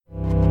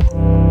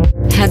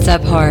Heads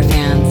up, horror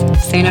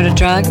fans. Stay no to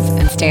drugs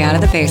and stay out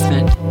of the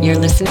basement. You're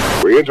listening.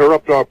 We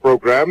interrupt our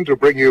program to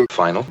bring you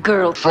Final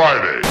Girl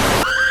Friday.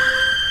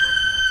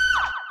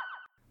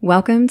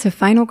 Welcome to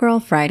Final Girl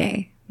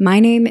Friday.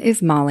 My name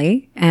is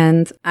Molly,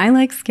 and I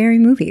like scary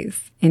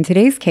movies. In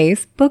today's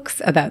case,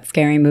 books about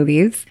scary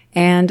movies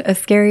and a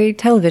scary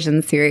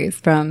television series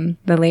from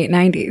the late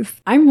 90s.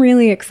 I'm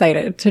really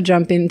excited to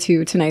jump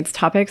into tonight's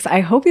topics. I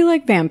hope you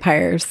like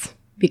vampires,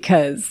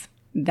 because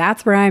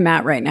that's where I'm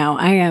at right now.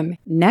 I am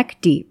neck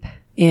deep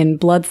in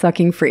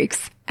blood-sucking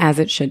freaks, as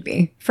it should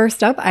be.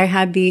 First up, I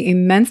had the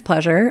immense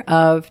pleasure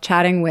of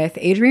chatting with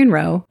Adrienne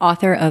Rowe,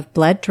 author of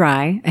Bled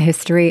Dry, A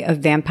History of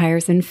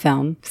Vampires in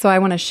Film. So I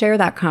want to share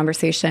that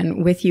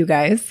conversation with you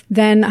guys.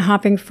 Then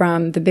hopping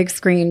from the big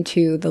screen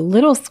to the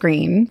little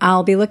screen,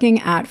 I'll be looking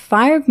at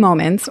 5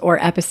 moments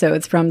or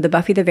episodes from the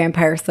Buffy the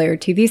Vampire Slayer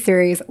TV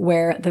series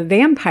where the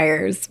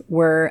vampires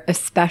were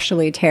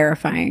especially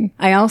terrifying.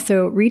 I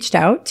also reached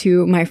out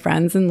to my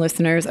friends and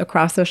listeners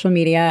across social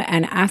media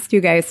and asked you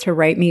guys to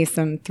write me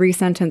some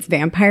 3-sentence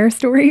vampire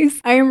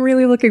stories. I am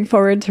really looking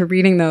forward to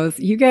reading those.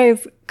 You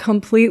guys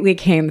completely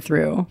came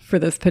through for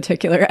this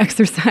particular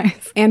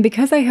exercise. And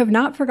because I have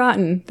not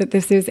forgotten that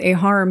this is a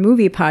horror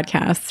movie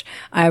podcast,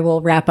 I will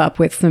wrap up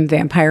with some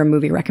vampire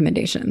movie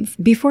recommendations.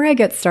 Before I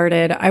get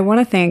started, I want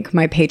to thank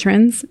my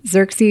patrons,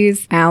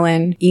 Xerxes,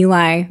 Alan,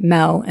 Eli,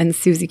 Mel, and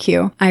Susie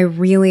Q. I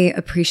really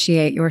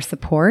appreciate your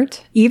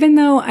support, even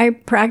though I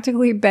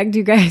practically begged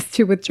you guys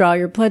to withdraw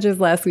your pledges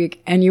last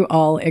week and you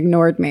all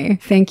ignored me.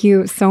 Thank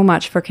you so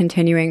much for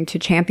continuing to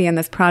champion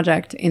this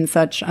project in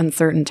such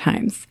uncertain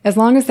times. As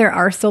long as there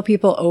are still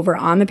people over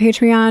on the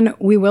Patreon,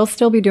 we will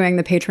still be doing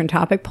the patron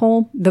topic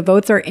poll. The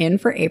votes are in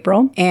for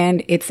April,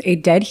 and it's a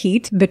dead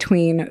heat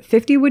between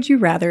 50 would you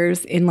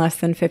rathers in less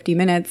than 50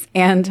 minutes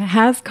and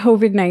has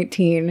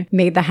COVID-19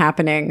 made the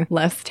happening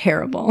less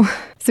terrible?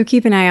 So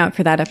keep an eye out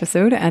for that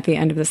episode at the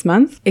end of this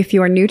month. If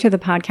you are new to the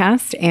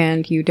podcast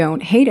and you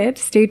don't hate it,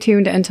 stay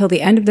tuned until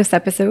the end of this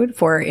episode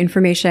for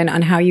information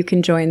on how you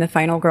can join the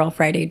Final Girl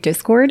Friday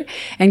Discord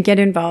and get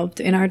involved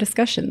in our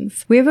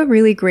discussions. We have a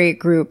really great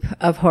group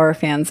of horror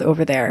fans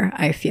over there,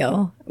 I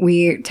feel.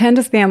 We tend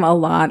to spam a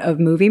lot of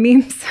movie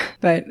memes,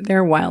 but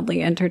they're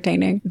wildly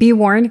entertaining. Be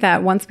warned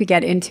that once we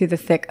get into the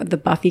thick of the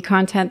Buffy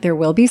content, there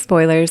will be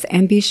spoilers,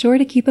 and be sure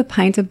to keep a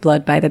pint of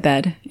blood by the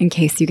bed in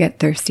case you get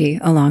thirsty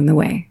along the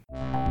way.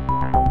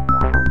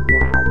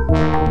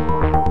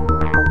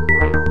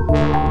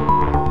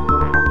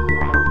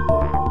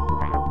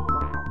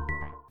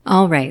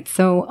 All right,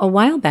 so a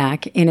while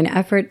back, in an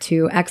effort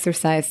to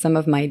exercise some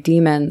of my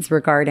demons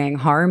regarding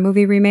horror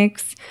movie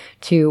remakes,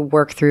 to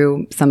work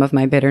through some of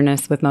my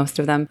bitterness with most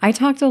of them, I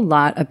talked a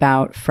lot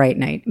about Fright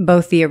Night,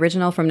 both the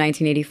original from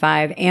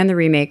 1985 and the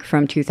remake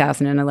from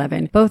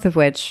 2011, both of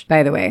which,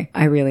 by the way,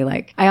 I really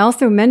like. I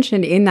also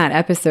mentioned in that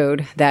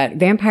episode that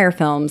vampire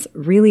films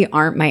really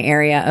aren't my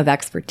area of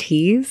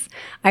expertise.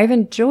 I've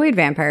enjoyed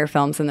vampire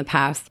films in the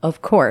past,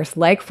 of course,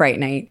 like Fright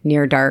Night,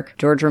 Near Dark,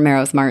 George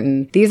Romero's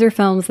Martin. These are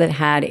films that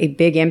had a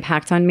big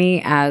impact on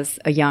me as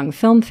a young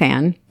film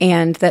fan,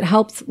 and that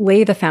helped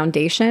lay the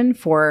foundation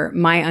for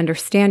my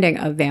understanding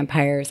of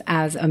vampires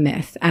as a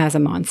myth, as a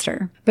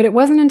monster. But it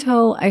wasn't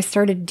until I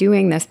started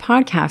doing this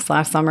podcast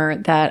last summer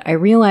that I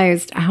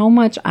realized how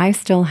much I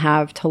still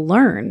have to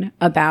learn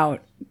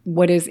about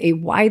what is a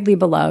widely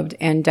beloved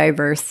and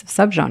diverse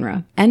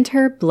subgenre.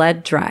 Enter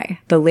Bled Dry,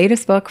 the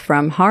latest book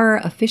from horror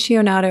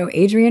aficionado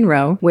Adrienne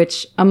Rowe,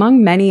 which,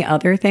 among many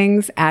other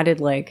things, added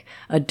like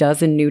a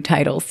dozen new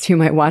titles to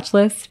my watch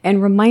list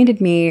and reminded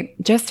me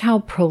just how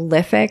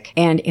prolific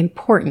and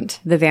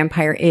important the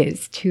vampire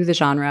is to the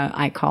genre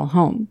I call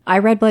home. I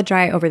read Bled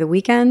Dry over the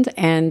weekend,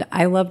 and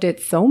I loved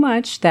it so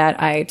much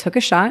that I took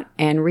a shot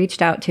and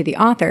reached out to the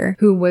author,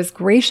 who was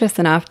gracious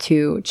enough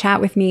to chat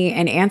with me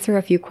and answer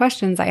a few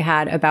questions I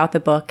had about the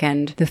book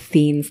and the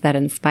themes that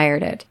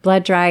inspired it.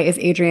 Bled Dry is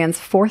Adrienne's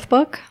 4th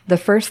book, the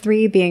first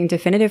 3 being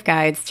definitive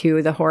guides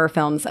to the horror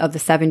films of the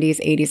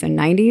 70s, 80s, and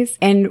 90s.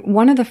 And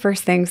one of the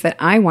first things that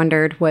I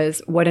wondered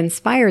was what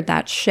inspired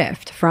that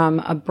shift from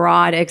a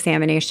broad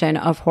examination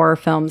of horror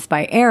films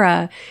by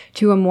era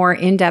to a more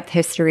in-depth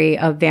history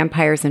of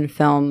vampires in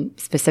film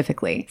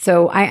specifically.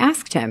 So I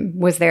asked him,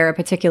 was there a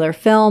particular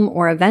film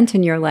or event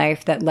in your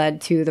life that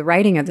led to the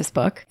writing of this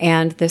book?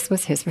 And this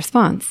was his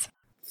response.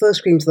 First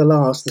Scream to the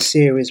Last, the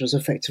series, was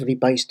effectively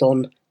based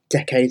on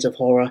decades of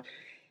horror,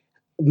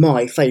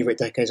 my favourite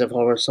decades of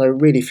horror, so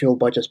really fueled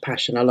by just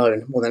passion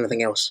alone more than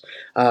anything else,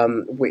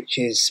 which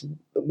is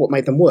what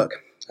made them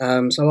work.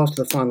 So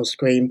after the final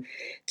Scream,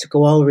 it took a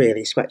while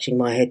really, scratching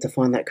my head to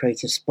find that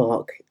creative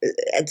spark,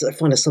 to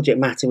find a subject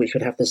matter which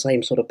would have the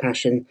same sort of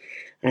passion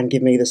and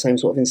give me the same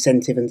sort of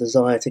incentive and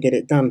desire to get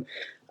it done.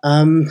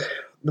 The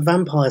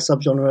vampire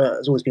subgenre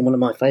has always been one of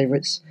my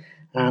favourites.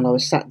 And I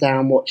was sat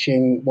down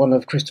watching one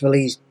of Christopher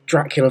Lee's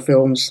Dracula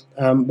films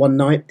one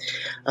night.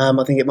 I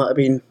think it might have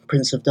been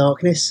Prince of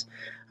Darkness.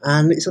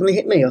 And it suddenly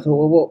hit me. I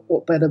thought, well,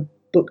 what better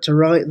book to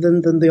write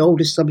than the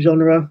oldest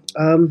subgenre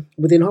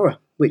within horror,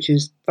 which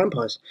is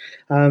vampires.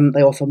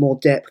 They offer more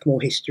depth,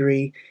 more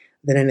history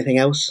than anything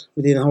else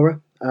within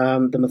horror.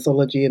 The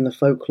mythology and the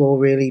folklore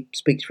really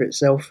speaks for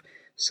itself.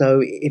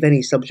 So if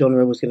any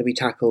subgenre was going to be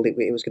tackled, it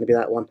was going to be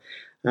that one.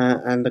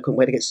 And I couldn't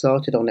wait to get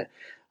started on it.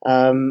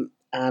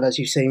 And as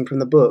you've seen from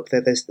the book,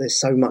 there's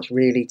so much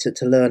really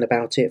to learn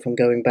about it, from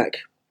going back,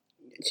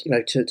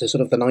 to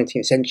sort of the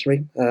 19th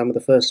century.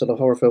 The first sort of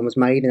horror film was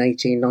made in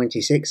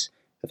 1896,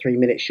 a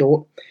 3-minute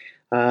short,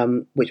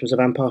 which was a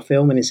vampire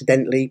film, and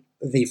incidentally,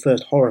 the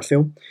first horror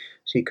film.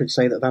 So you could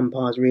say that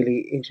vampires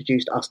really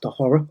introduced us to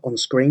horror on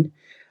screen.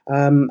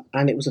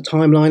 And it was a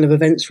timeline of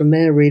events from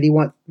there, really,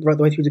 right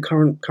the way through to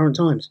current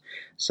times.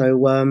 So,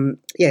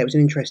 it was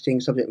an interesting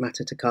subject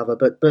matter to cover.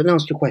 But in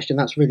answer to your question,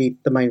 that's really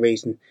the main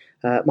reason,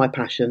 my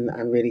passion,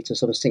 and really to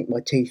sort of sink my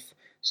teeth,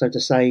 so to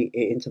say,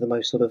 into the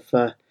most sort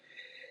of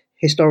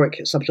historic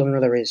subgenre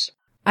there is.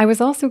 I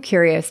was also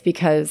curious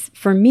because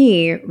for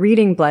me,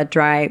 reading Blood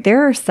Dry,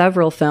 there are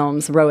several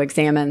films Roe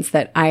examines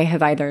that I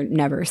have either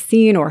never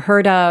seen or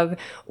heard of,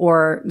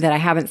 or that I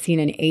haven't seen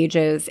in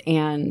ages.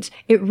 And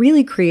it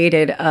really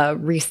created a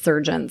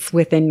resurgence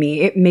within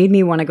me. It made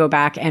me want to go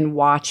back and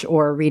watch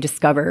or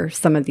rediscover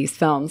some of these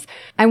films.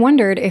 I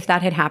wondered if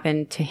that had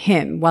happened to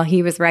him while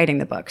he was writing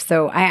the book.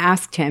 So I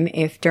asked him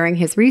if during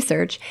his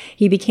research,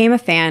 he became a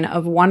fan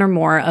of one or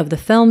more of the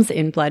films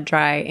in Blood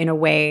Dry in a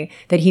way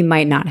that he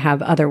might not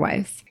have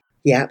otherwise.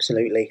 Yeah,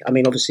 absolutely. I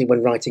mean, obviously,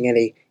 when writing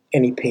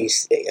any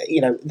piece,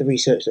 the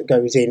research that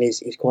goes in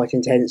is quite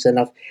intense. And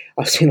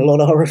I've seen a lot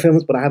of horror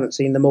films, but I haven't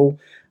seen them all.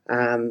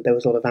 There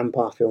was a lot of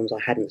vampire films I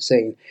hadn't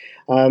seen.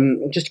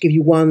 Just to give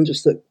you one,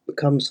 just that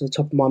comes to the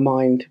top of my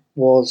mind,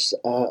 was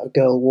A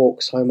Girl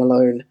Walks Home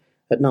Alone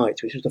at Night,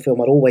 which was the film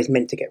I'd always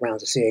meant to get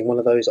round to seeing. One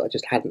of those I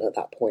just hadn't at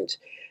that point.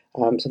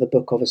 So the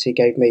book obviously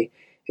gave me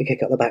a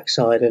kick up the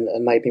backside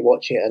and made me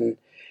watch it. And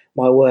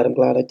my word, I'm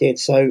glad I did.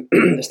 So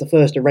it's the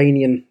first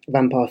Iranian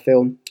vampire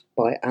film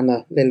by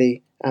Anna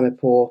Lily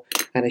Amirpour,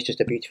 and it's just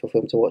a beautiful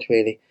film to watch,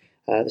 really.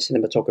 The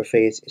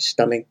cinematography is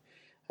stunning.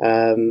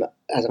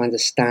 As I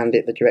understand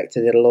it, the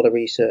director did a lot of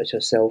research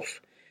herself,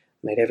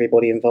 made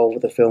everybody involved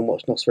with the film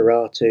watch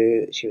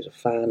Nosferatu. She was a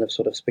fan of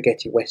sort of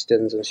spaghetti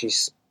westerns, and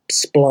she's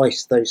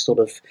spliced those sort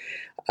of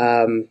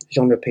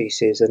genre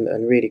pieces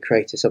and really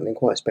created something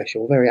quite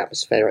special, very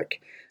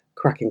atmospheric,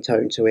 cracking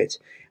tone to it.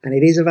 And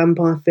it is a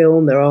vampire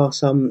film. There are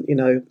some,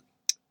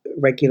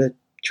 regular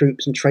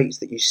tropes and traits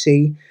that you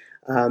see,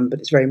 but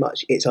it's very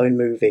much its own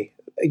movie,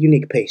 a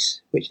unique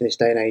piece, which in this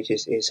day and age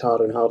is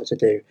harder and harder to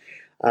do.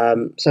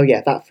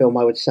 That film,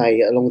 I would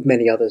say, along with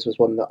many others, was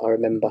one that I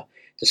remember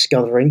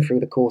discovering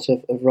through the course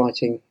of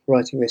writing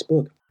this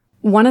book.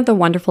 One of the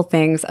wonderful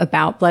things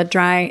about Blood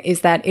Dry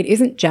is that it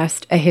isn't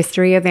just a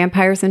history of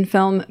vampires in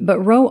film, but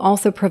Roe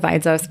also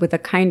provides us with a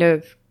kind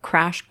of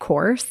crash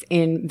course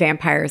in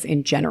vampires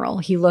in general.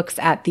 He looks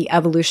at the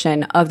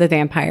evolution of the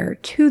vampire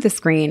to the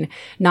screen,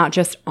 not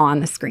just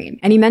on the screen.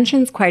 And he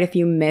mentions quite a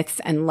few myths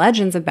and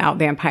legends about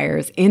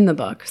vampires in the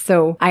book.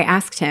 So I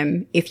asked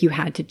him, if you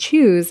had to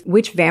choose,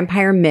 which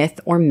vampire myth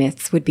or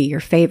myths would be your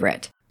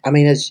favorite? I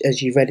mean,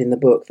 as you read in the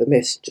book, the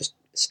myths just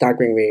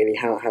staggering, really,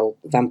 how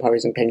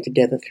vampirism came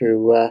together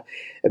through a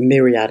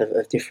myriad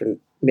of different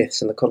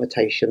myths, and the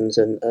connotations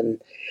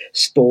and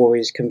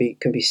stories can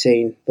be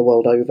seen the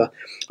world over.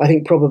 I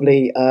think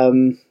probably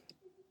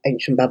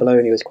ancient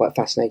Babylonia was quite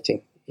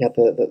fascinating. You had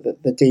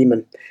the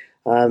demon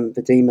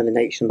in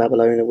ancient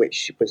Babylonia,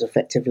 which was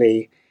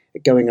effectively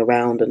going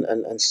around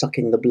and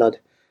sucking the blood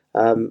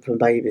from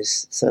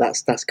babies. So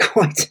that's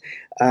quite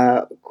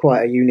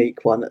a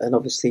unique one. And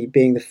obviously,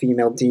 being the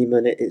female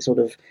demon, it sort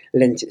of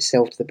lent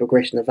itself to the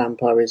progression of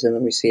vampirism,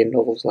 and we see in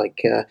novels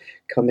like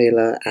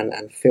Carmilla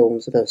and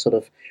films that have sort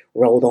of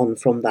rolled on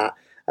from that.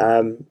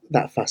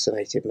 That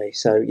fascinated me.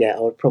 So yeah,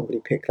 I would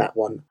probably pick that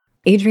one.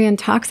 Adrian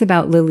talks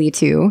about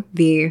Lilitu,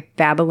 the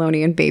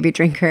Babylonian baby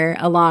drinker,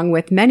 along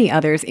with many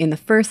others in the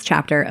first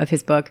chapter of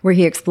his book, where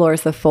he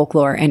explores the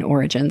folklore and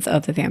origins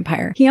of the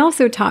vampire. He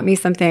also taught me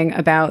something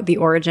about the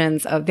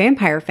origins of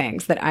vampire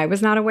fangs that I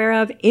was not aware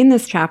of. In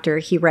this chapter,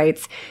 he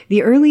writes,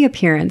 the early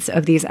appearance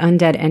of these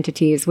undead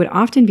entities would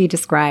often be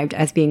described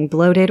as being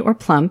bloated or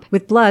plump,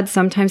 with blood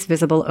sometimes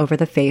visible over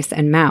the face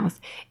and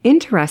mouth.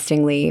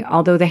 Interestingly,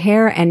 although the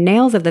hair and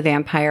nails of the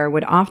vampire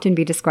would often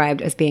be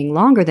described as being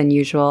longer than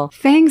usual,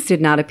 fangs did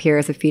not appear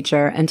as a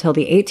feature until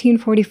the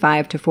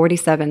 1845 to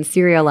 47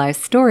 serialized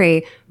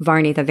story,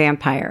 Varney the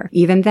Vampire.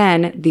 Even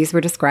then, these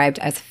were described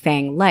as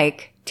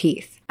fang-like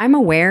teeth. I'm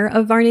aware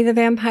of Varney the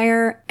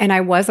Vampire, and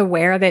I was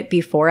aware of it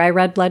before I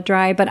read Blood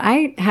Dry, but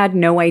I had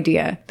no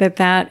idea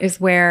that is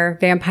where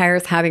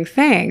vampires having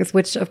fangs,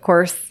 which of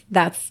course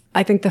that's,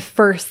 I think, the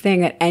first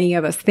thing that any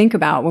of us think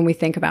about when we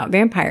think about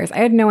vampires. I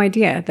had no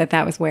idea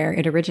that was where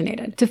it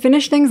originated. To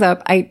finish things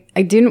up, I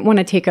didn't want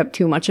to take up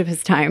too much of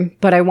his time,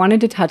 but I wanted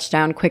to touch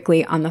down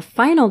quickly on the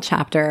final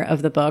chapter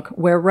of the book,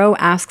 where Roe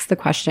asks the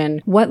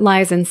question, what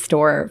lies in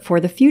store for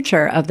the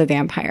future of the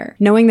vampire?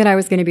 Knowing that I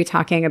was going to be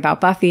talking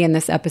about Buffy in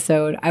this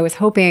episode, I was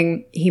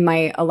hoping he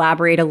might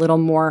elaborate a little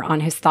more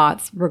on his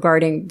thoughts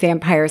regarding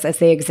vampires as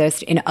they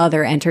exist in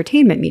other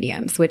entertainment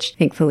mediums, which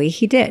thankfully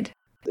he did.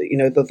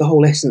 The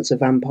whole essence of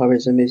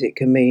vampirism is it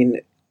can mean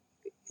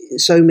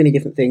so many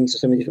different things to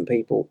so many different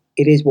people.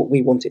 It is what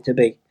we want it to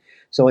be.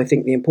 So I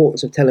think the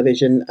importance of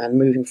television and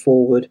moving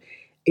forward,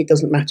 it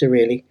doesn't matter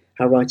really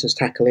how writers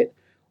tackle it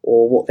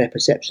or what their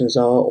perceptions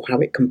are or how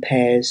it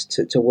compares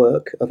to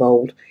work of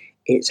old.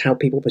 It's how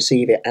people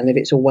perceive it. And if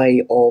it's a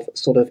way of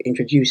sort of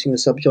introducing the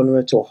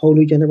subgenre to a whole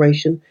new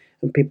generation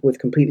and people with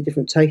completely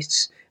different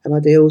tastes and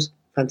ideals,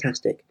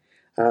 fantastic.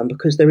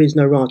 Because there is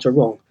no right or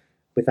wrong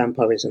with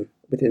vampirism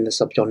within the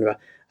subgenre.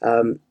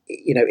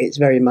 It's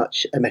very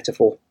much a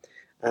metaphor.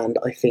 And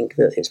I think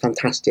that it's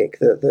fantastic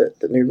that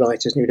new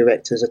writers, new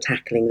directors are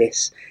tackling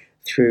this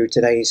through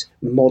today's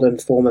modern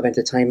form of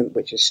entertainment,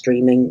 which is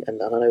streaming.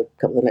 And I know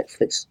a couple of the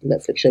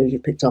Netflix shows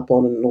you've picked up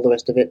on and all the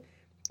rest of it.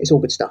 It's all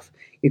good stuff.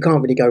 You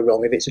can't really go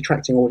wrong. If it's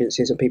attracting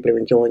audiences and people are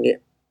enjoying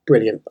it,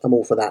 brilliant. I'm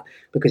all for that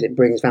because it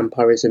brings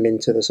vampirism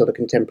into the sort of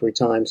contemporary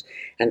times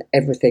and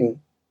everything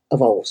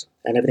evolves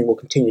and everything will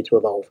continue to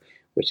evolve,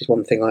 which is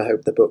one thing I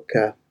hope the book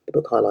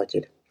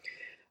highlighted.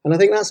 And I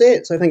think that's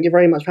it. So thank you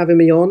very much for having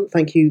me on.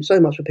 Thank you so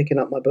much for picking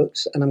up my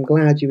books. And I'm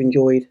glad you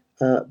enjoyed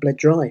Bled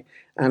Dry.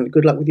 And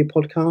good luck with your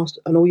podcast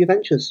and all your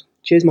ventures.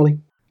 Cheers, Molly.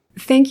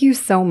 Thank you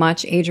so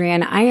much,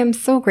 Adrian. I am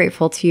so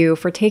grateful to you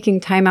for taking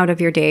time out of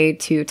your day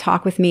to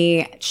talk with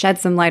me, shed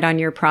some light on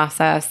your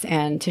process,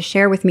 and to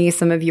share with me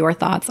some of your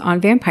thoughts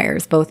on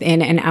vampires, both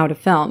in and out of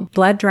film.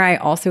 Bled Dry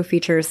also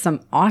features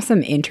some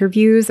awesome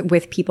interviews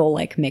with people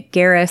like Mick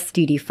Garris,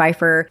 Dee Dee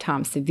Pfeiffer,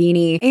 Tom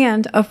Savini,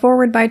 and a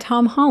foreword by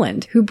Tom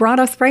Holland, who brought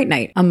us Fright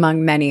Night,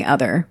 among many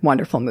other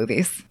wonderful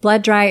movies.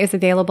 Bled Dry is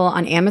available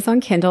on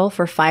Amazon Kindle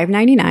for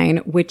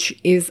 $5.99, which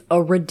is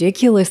a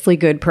ridiculously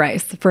good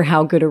price for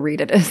how good a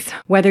read it is.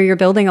 Whether you're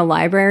building a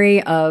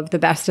library of the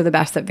best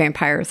that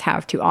vampires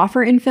have to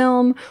offer in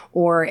film,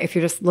 or if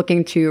you're just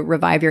looking to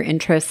revive your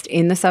interest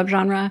in the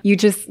subgenre, you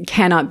just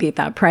cannot beat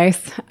that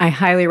price. I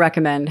highly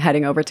recommend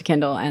heading over to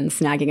Kindle and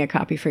snagging a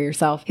copy for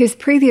yourself. His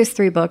previous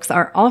 3 books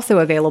are also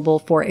available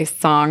for a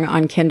song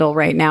on Kindle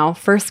right now: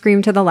 First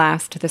Scream to the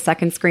Last, The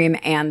Second Scream,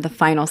 and The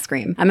Final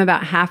Scream. I'm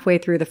about halfway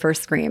through The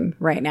First Scream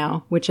right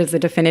now, which is a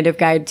definitive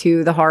guide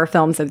to the horror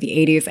films of the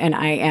 80s, and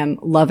I am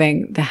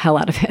loving the hell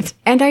out of it.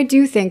 And I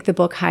do think the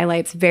book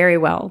highlights very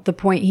well the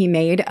point he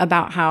made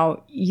about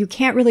how you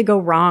can't really go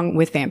wrong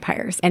with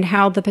vampires and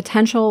how the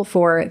potential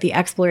for the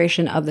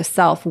exploration of the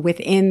self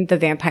within the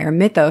vampire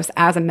mythos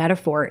as a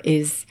metaphor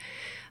is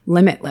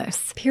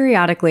limitless.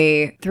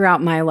 Periodically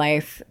throughout my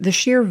life, the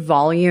sheer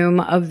volume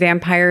of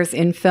vampires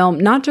in film,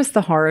 not just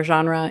the horror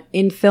genre,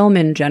 in film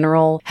in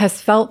general,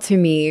 has felt to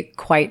me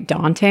quite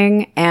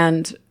daunting.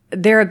 And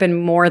there have been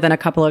more than a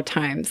couple of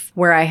times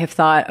where I have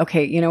thought,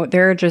 okay,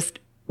 there are just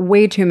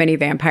way too many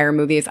vampire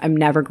movies. I'm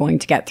never going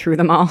to get through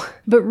them all.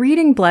 But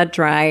reading Bled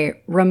Dry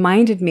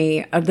reminded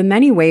me of the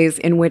many ways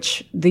in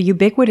which the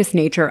ubiquitous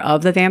nature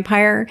of the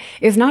vampire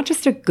is not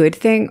just a good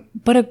thing,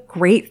 but a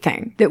great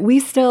thing. That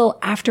we still,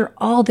 after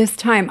all this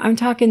time, I'm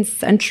talking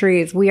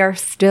centuries, we are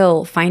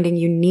still finding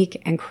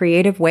unique and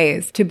creative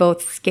ways to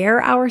both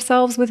scare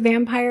ourselves with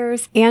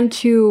vampires and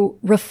to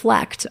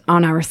reflect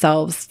on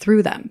ourselves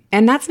through them.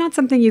 And that's not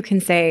something you can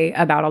say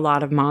about a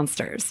lot of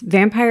monsters.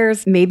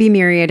 Vampires may be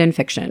myriad in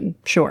fiction,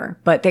 sure,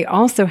 but they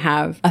also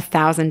have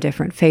 1,000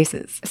 different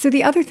faces. So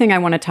the other thing I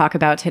want to talk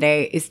about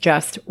today is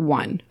just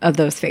one of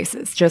those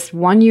faces, just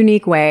one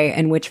unique way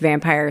in which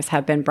vampires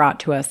have been brought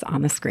to us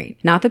on the screen.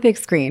 Not the big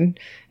screen,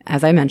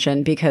 as I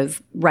mentioned,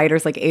 because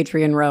writers like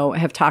Adrian Rowe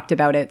have talked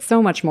about it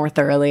so much more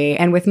thoroughly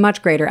and with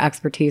much greater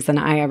expertise than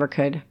I ever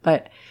could,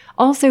 but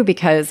also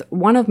because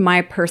one of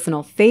my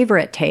personal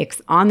favorite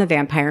takes on the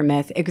vampire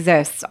myth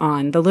exists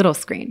on the little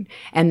screen,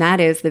 and that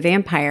is the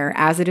vampire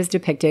as it is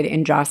depicted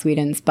in Joss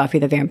Whedon's Buffy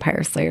the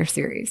Vampire Slayer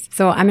series.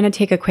 So I'm going to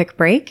take a quick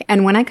break,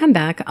 and when I come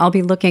back, I'll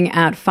be looking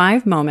at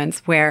 5 moments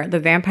where the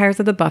vampires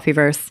of the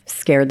Buffyverse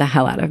scared the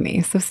hell out of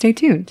me. So stay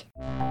tuned.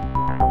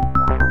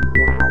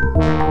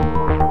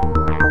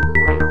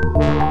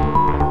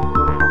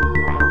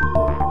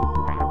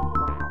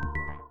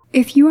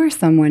 If you are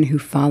someone who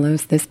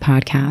follows this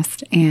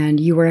podcast and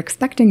you were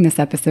expecting this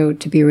episode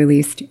to be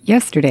released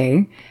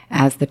yesterday,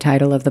 as the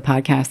title of the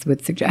podcast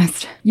would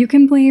suggest, you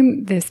can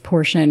blame this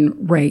portion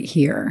right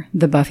here,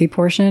 the Buffy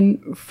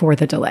portion, for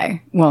the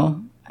delay.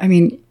 Well, I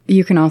mean,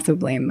 you can also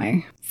blame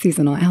my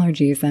seasonal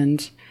allergies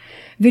and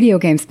video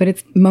games, but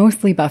it's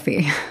mostly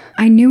Buffy.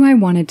 I knew I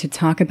wanted to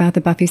talk about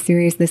the Buffy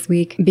series this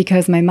week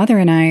because my mother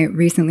and I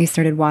recently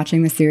started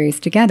watching the series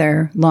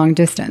together, long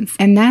distance.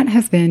 And that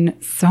has been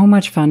so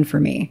much fun for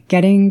me,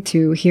 getting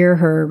to hear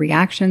her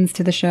reactions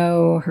to the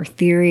show, her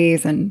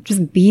theories, and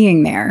just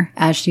being there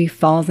as she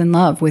falls in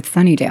love with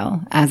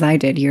Sunnydale, as I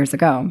did years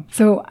ago.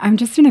 So I'm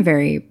just in a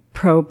very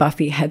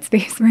pro-Buffy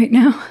headspace right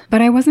now,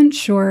 but I wasn't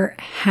sure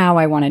how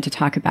I wanted to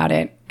talk about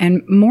it.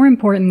 And more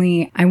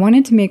importantly, I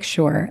wanted to make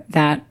sure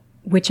that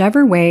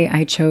whichever way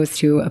I chose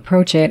to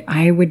approach it,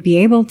 I would be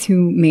able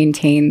to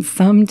maintain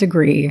some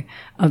degree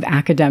of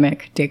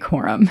academic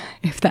decorum,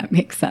 if that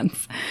makes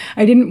sense.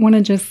 I didn't want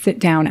to just sit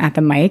down at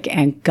the mic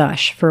and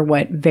gush for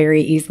what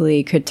very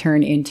easily could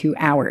turn into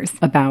hours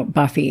about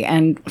Buffy.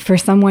 And for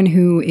someone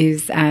who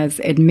is as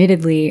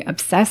admittedly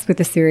obsessed with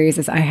the series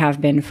as I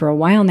have been for a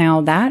while now,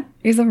 that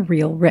is a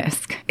real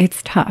risk.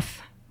 It's tough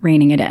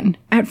reining it in.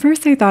 At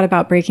first, I thought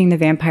about breaking the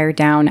vampire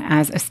down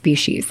as a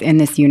species in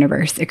this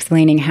universe,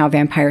 explaining how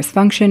vampires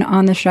function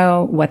on the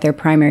show, what their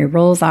primary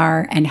roles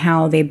are, and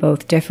how they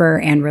both differ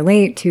and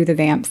relate to the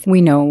vamps we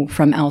know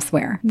from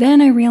elsewhere.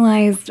 Then I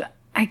realized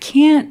I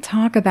can't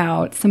talk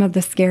about some of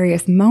the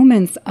scariest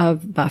moments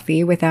of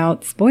Buffy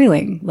without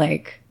spoiling,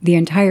 like, the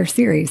entire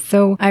series.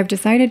 So I've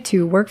decided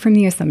to work from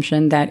the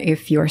assumption that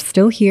if you're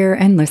still here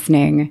and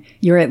listening,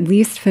 you're at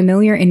least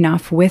familiar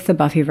enough with the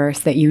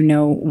Buffyverse that you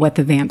know what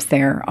the vamps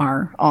there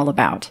are all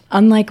about.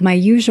 Unlike my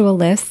usual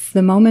lists,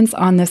 the moments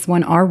on this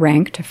one are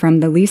ranked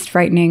from the least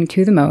frightening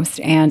to the most,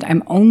 and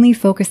I'm only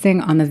focusing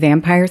on the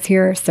vampires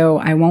here, so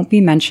I won't be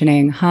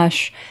mentioning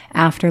Hush,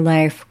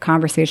 Afterlife,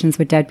 Conversations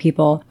with Dead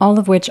People, all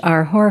of which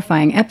are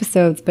horrifying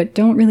episodes but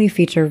don't really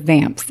feature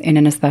vamps in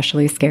an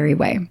especially scary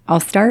way.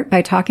 I'll start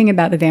by talking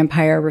about the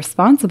vampire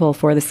responsible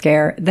for the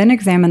scare, then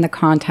examine the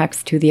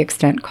context to the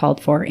extent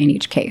called for in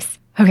each case.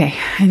 Okay,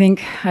 I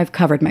think I've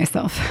covered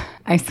myself.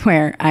 I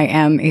swear I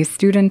am a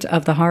student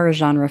of the horror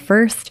genre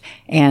first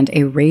and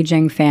a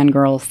raging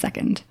fangirl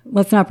second.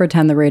 Let's not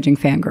pretend the raging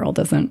fangirl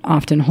doesn't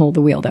often hold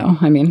the wheel, though.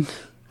 I mean,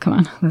 come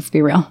on, let's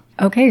be real.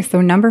 Okay, so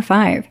number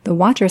 5, the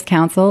Watchers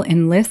Council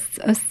enlists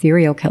a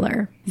serial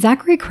killer.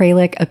 Zachary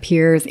Kralik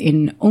appears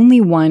in only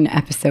one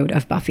episode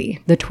of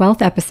Buffy, the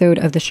 12th episode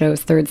of the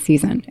show's 3rd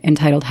season,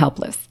 entitled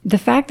Helpless. The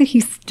fact that he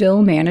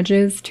still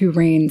manages to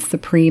reign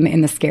supreme in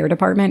the scare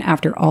department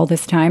after all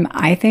this time,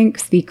 I think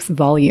speaks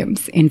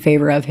volumes in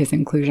favor of his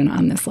inclusion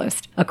on this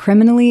list. A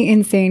criminally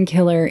insane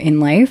killer in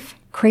life,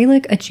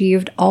 Kralik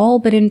achieved all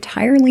but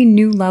entirely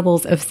new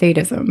levels of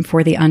sadism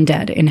for the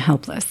undead in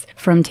Helpless,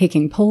 from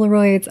taking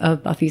Polaroids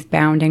of Buffy's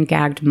bound and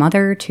gagged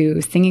mother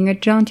to singing a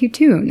jaunty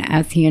tune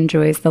as he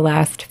enjoys the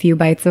last few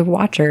bites of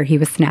Watcher he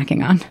was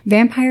snacking on.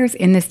 Vampires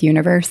in this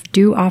universe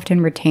do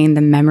often retain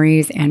the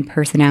memories and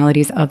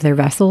personalities of their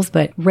vessels,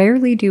 but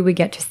rarely do we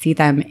get to see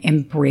them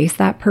embrace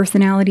that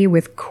personality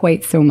with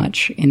quite so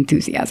much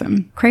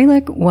enthusiasm.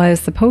 Kralik was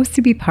supposed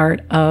to be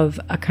part of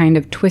a kind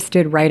of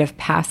twisted rite of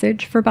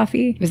passage for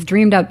Buffy. It was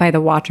dreamed up by the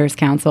Watchers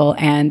Council,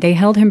 and they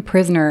held him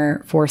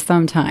prisoner for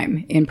some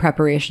time in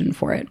preparation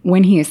for it.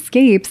 When he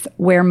escapes,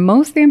 where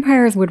most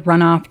vampires would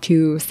run off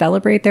to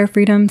celebrate their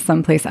freedom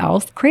someplace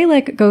else,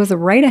 Kralik goes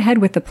right ahead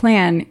with the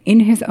plan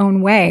in his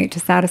own way to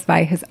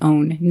satisfy his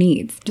own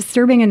needs.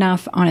 Disturbing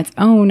enough on its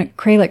own,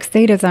 Kralik's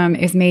sadism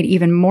is made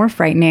even more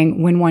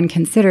frightening when one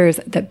considers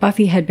that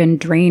Buffy had been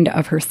drained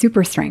of her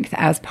super strength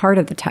as part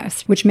of the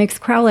test, which makes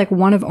Kralik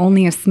one of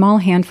only a small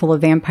handful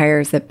of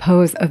vampires that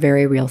pose a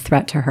very real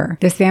threat to her.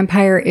 This vampire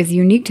is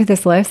unique to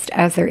this list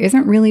as there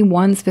isn't really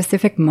one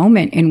specific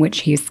moment in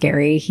which he's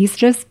scary. He's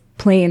just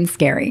plain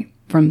scary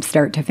from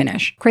start to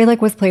finish.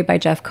 Kralik was played by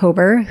Jeff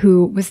Kober,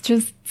 who was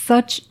just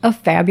such a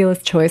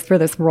fabulous choice for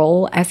this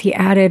role as he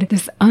added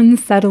this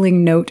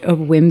unsettling note of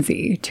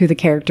whimsy to the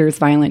character's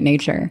violent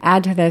nature.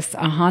 Add to this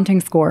a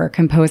haunting score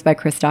composed by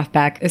Christoph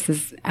Beck. This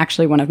is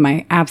actually one of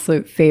my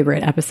absolute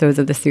favorite episodes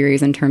of the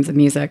series in terms of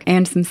music,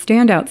 and some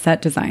standout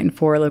set design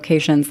for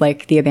locations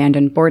like the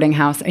abandoned boarding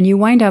house, and you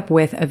wind up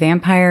with a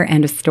vampire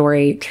and a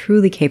story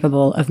truly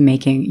capable of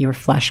making your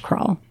flesh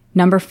crawl.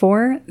 Number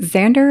 4,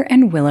 Xander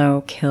and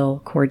Willow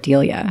kill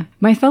Cordelia.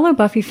 My fellow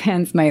Buffy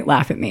fans might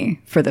laugh at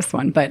me for this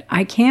one, but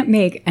I can't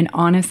make an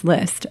honest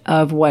list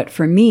of what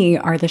for me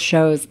are the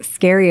show's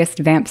scariest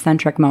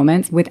vamp-centric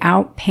moments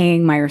without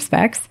paying my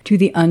respects to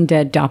the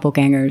undead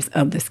doppelgangers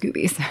of the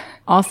Scoobies.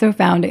 Also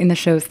found in the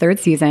show's 3rd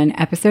season,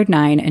 episode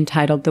 9,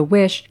 entitled The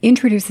Wish,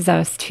 introduces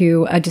us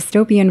to a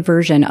dystopian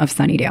version of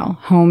Sunnydale,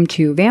 home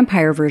to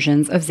vampire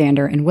versions of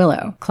Xander and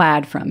Willow,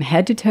 clad from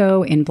head to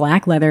toe in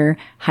black leather,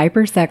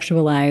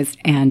 hypersexualized,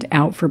 and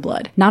out for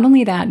blood. Not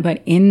only that,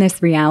 but in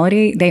this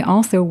reality, they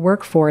also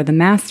work for the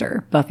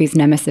Master, Buffy's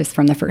nemesis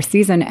from the 1st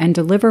season, and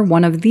deliver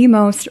one of the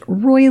most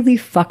royally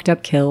fucked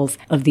up kills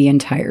of the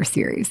entire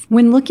series.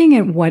 When looking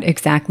at what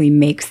exactly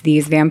makes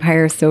these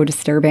vampires so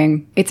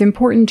disturbing, it's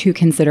important to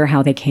consider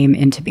how they came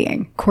into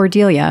being.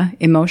 Cordelia,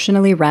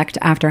 emotionally wrecked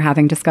after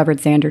having discovered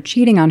Xander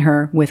cheating on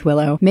her with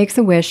Willow, makes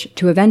a wish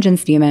to a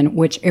vengeance demon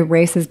which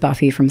erases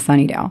Buffy from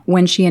Sunnydale.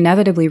 When she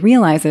inevitably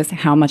realizes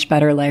how much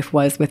better life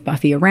was with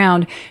Buffy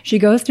around, she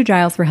goes to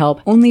Giles for help,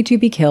 only to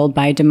be killed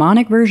by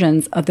demonic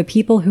versions of the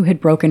people who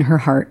had broken her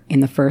heart in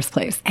the first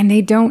place. And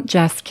they don't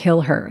just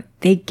kill her.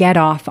 They get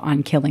off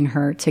on killing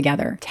her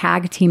together,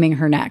 tag teaming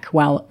her neck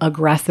while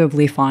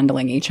aggressively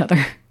fondling each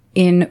other.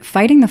 In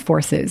Fighting the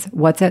Forces,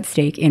 What's at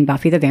Stake in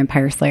Buffy the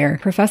Vampire Slayer,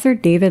 Professor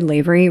David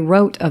Lavery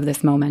wrote of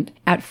this moment,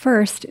 "At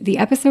first, the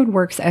episode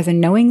works as a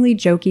knowingly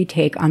jokey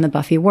take on the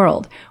Buffy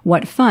world.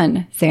 What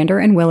fun,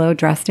 Xander and Willow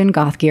dressed in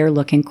goth gear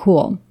looking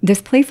cool.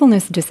 This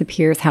playfulness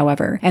disappears,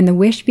 however, and The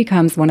Wish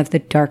becomes one of the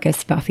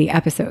darkest Buffy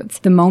episodes.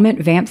 The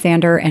moment Vamp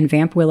Xander and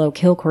Vamp Willow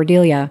kill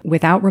Cordelia,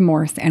 without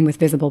remorse and with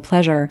visible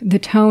pleasure, the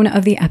tone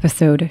of the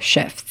episode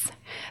shifts."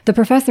 The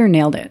professor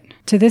nailed it.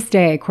 To this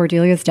day,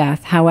 Cordelia's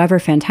death, however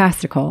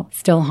fantastical,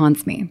 still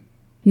haunts me.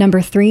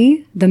 Number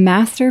 3, the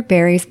Master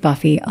buries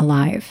Buffy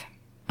alive.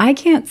 I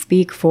can't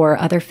speak for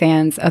other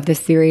fans of this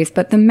series,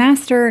 but the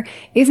Master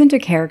isn't a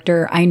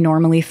character I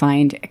normally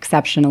find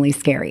exceptionally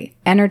scary.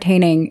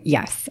 Entertaining,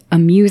 yes.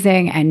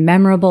 Amusing and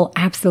memorable,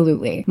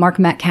 absolutely. Mark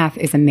Metcalf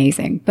is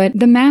amazing. But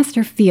the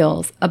Master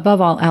feels,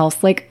 above all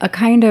else, like a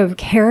kind of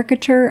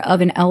caricature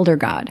of an elder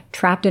god,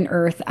 trapped in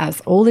Earth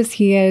as old as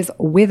he is,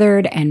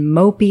 withered and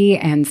mopey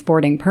and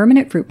sporting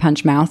permanent fruit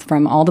punch mouth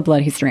from all the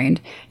blood he's drained,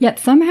 yet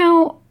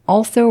somehow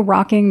also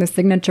rocking the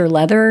signature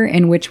leather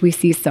in which we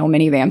see so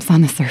many vamps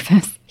on the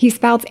surface. He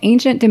spouts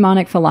ancient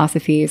demonic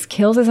philosophies,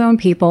 kills his own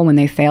people when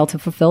they fail to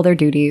fulfill their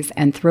duties,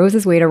 and throws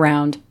his weight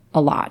around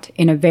a lot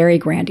in a very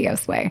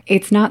grandiose way.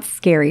 It's not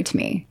scary to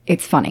me.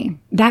 It's funny.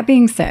 That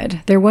being said,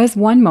 there was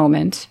one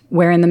moment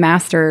wherein the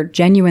Master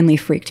genuinely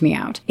freaked me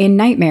out. In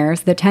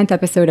Nightmares, the 10th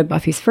episode of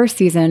Buffy's first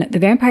season, the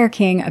Vampire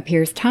King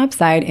appears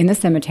topside in the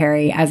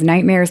cemetery as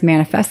nightmares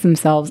manifest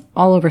themselves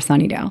all over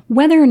Sunnydale.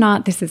 Whether or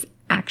not this is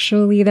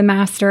actually the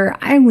Master,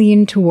 I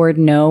lean toward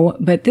no,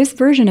 but this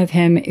version of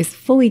him is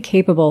fully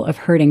capable of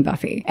hurting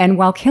Buffy. And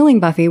while killing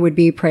Buffy would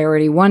be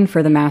priority 1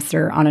 for the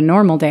Master on a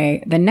normal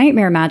day, the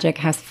nightmare magic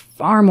has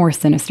far more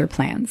sinister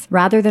plans.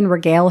 Rather than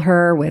regale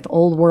her with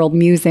old world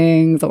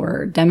musings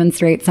or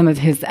demonstrate some of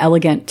his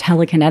elegant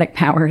telekinetic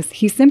powers,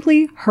 he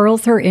simply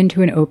hurls her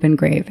into an open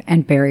grave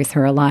and buries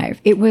her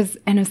alive. It was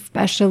an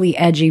especially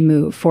edgy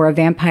move for a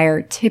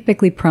vampire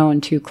typically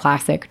prone to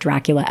classic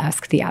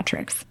Dracula-esque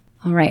theatrics.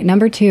 All right,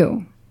 number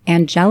 2,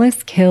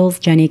 Angelus kills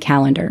Jenny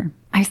Calendar.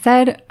 I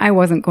said I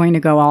wasn't going to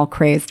go all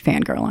crazed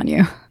fangirl on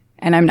you,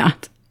 and I'm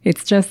not.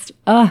 It's just,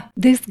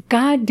 this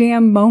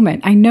goddamn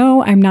moment. I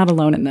know I'm not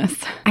alone in this.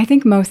 I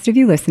think most of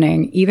you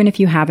listening, even if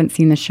you haven't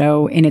seen the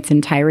show in its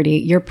entirety,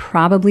 you're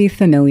probably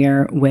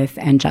familiar with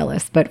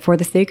Angelus, but for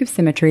the sake of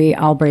symmetry,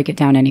 I'll break it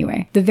down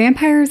anyway. The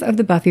vampires of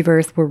the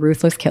Buffyverse were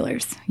ruthless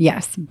killers,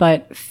 yes,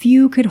 but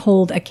few could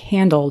hold a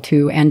candle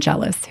to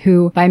Angelus,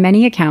 who, by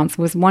many accounts,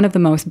 was one of the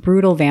most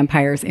brutal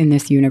vampires in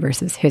this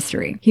universe's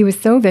history. He was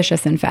so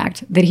vicious, in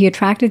fact, that he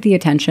attracted the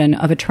attention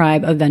of a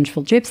tribe of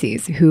vengeful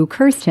gypsies, who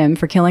cursed him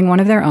for killing one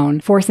of their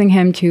own, forcing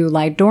him to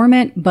lie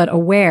dormant but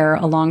aware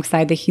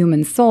alongside the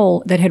human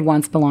soul that had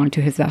once belonged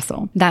to his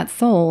vessel. That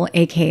soul,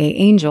 aka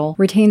Angel,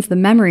 retains the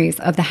memories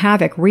of the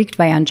havoc wreaked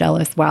by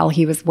Angelus while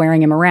he was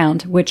wearing him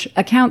around, which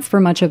accounts for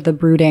much of the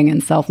brooding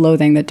and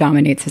self-loathing that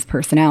dominates his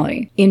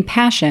personality. In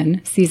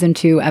Passion, Season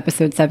 2,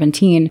 Episode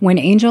 17, when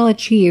Angel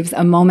achieves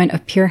a moment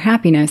of pure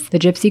happiness, the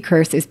gypsy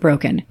curse is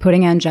broken,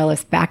 putting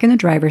Angelus back in the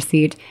driver's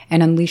seat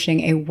and unleashing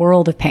a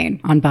world of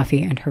pain on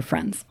Buffy and her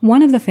friends.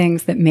 One of the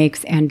things that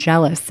makes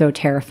Angelus so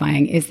terrifying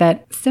is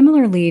that,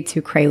 similarly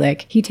to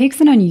Kralik, he takes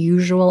an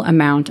unusual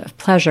amount of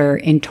pleasure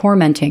in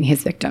tormenting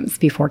his victims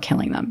before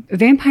killing them.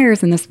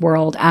 Vampires in this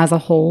world as a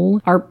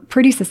whole are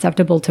pretty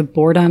susceptible to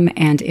boredom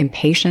and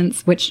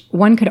impatience, which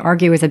one could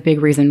argue is a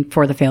big reason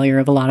for the failure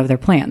of a lot of their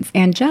plans.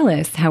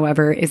 Angelus,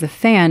 however, is a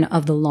fan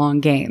of the long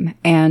game,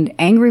 and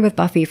angry with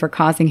Buffy for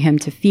causing him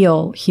to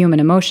feel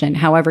human emotion,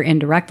 however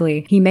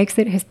indirectly, he makes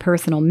it his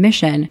personal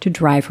mission to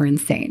drive her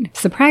insane.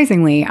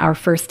 Surprisingly, our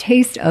first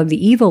taste of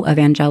the evil of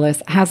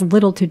Angelus has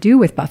little to do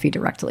with Buffy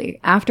directly.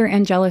 After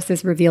Angelus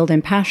is revealed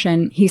in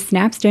Passion, he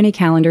snaps Jenny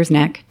Calendar's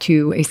neck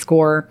to a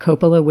score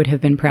Coppola would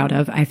have been proud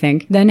of, I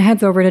think, then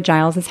heads over to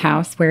Giles'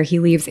 house where he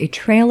leaves a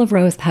trail of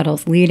rose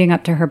petals leading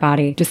up to her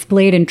body,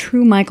 displayed in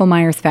true Michael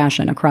Myers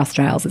fashion across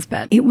Giles'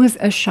 bed. It was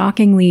a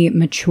shockingly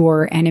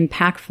mature and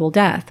impactful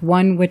death,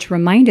 one which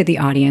reminded the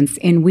audience,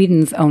 in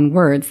Whedon's own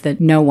words,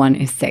 that no one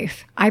is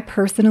safe. I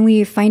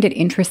personally find it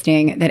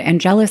interesting that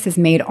Angelus is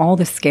made all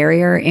the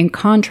scarier in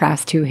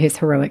contrast to his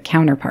heroic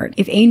counterpart.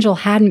 If Angel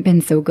hadn't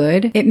been so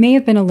good, it may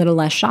have been a little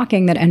less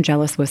shocking that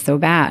Angelus was so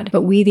bad,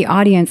 but we, the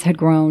audience, had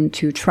grown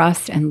to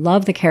trust and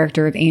love the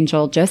character of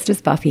Angel just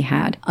as Buffy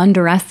had,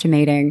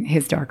 underestimating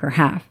his darker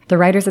half. The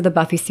writers of the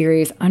Buffy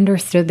series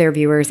understood their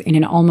viewers in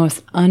an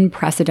almost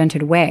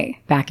unprecedented way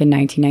back in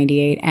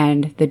 1998,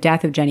 and the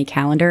death of Jenny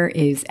Calendar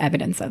is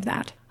evidence of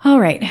that. All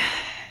right,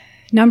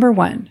 number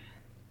 1.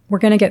 We're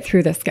going to get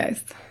through this,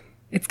 guys.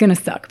 It's going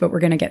to suck, but we're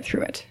going to get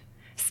through it.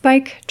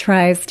 Spike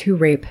tries to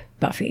rape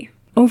Buffy.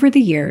 Over the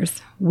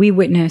years, we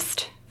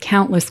witnessed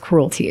countless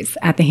cruelties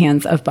at the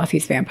hands of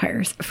Buffy's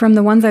vampires. From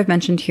the ones I've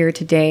mentioned here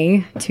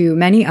today to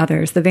many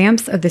others, the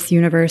vamps of this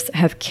universe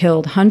have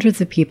killed hundreds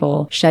of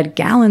people, shed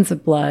gallons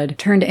of blood,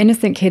 turned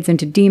innocent kids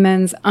into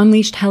demons,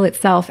 unleashed hell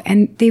itself,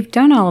 and they've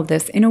done all of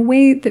this in a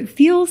way that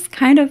feels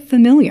kind of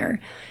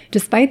familiar.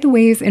 Despite the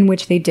ways in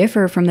which they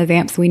differ from the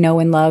vamps we know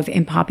and love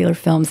in popular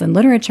films and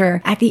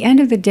literature, at the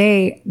end of the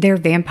day, they're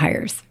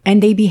vampires,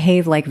 and they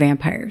behave like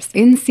vampires.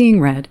 In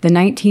Seeing Red, the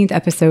 19th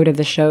episode of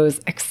the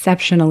show's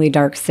exceptionally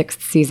dark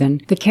 6th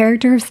season, the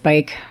character of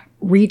Spike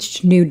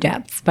reached new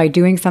depths by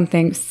doing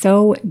something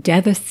so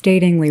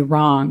devastatingly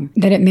wrong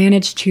that it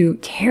managed to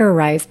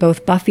terrorize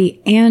both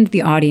Buffy and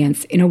the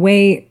audience in a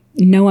way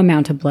no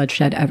amount of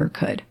bloodshed ever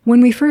could. When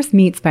we first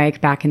meet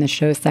Spike back in the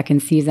show's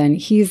 2nd season,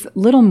 he's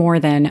little more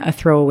than a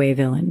throwaway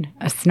villain,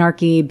 a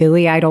snarky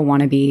Billy Idol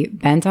wannabe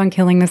bent on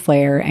killing the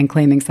Slayer and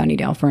claiming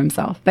Sunnydale for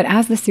himself. But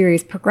as the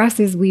series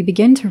progresses, we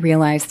begin to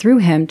realize through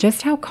him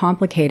just how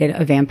complicated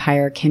a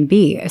vampire can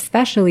be,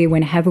 especially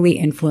when heavily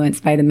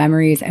influenced by the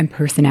memories and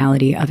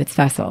personality of its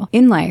vessel.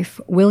 In life,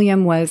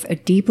 William was a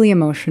deeply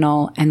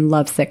emotional and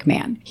lovesick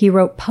man. He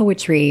wrote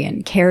poetry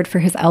and cared for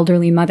his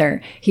elderly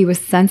mother. He was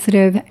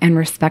sensitive and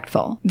respectful.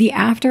 The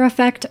after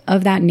effect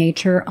of that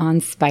nature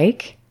on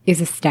Spike is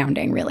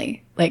astounding,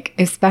 really.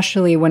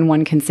 Especially when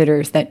one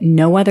considers that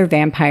no other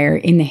vampire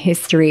in the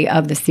history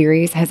of the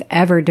series has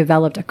ever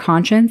developed a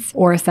conscience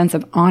or a sense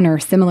of honor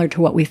similar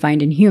to what we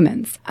find in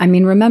humans. I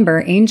mean,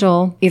 remember,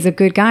 Angel is a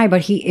good guy,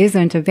 but he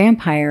isn't a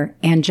vampire.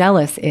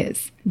 Angelus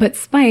is. But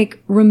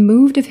Spike,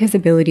 removed of his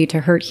ability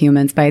to hurt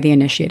humans by the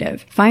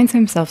initiative, finds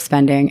himself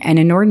spending an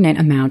inordinate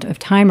amount of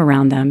time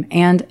around them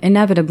and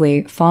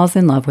inevitably falls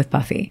in love with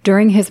Buffy.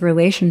 During his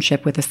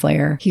relationship with the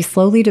Slayer, he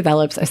slowly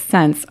develops a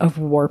sense of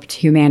warped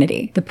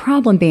humanity. The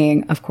problem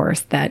being, of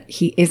course, that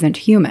he isn't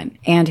human,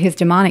 and his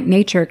demonic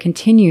nature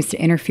continues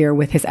to interfere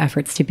with his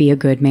efforts to be a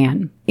good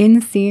man. In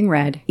Seeing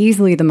Red,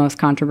 easily the most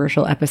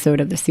controversial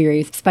episode of the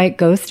series, Spike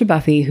goes to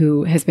Buffy,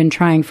 who has been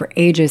trying for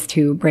ages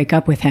to break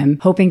up with him,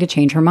 hoping to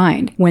change her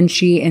mind. When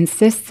she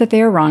insists that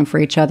they are wrong for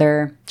each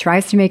other,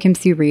 tries to make him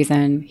see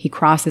reason, he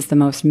crosses the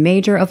most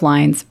major of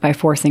lines by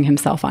forcing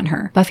himself on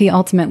her. Buffy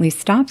ultimately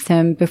stops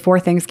him before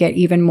things get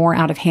even more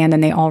out of hand than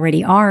they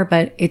already are,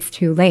 but it's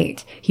too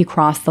late. He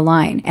crossed the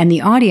line, and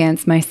the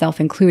audience, myself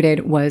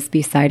included, was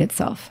beside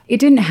itself. It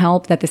didn't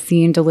help that the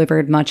scene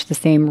delivered much the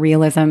same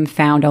realism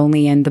found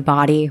only in The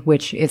Body,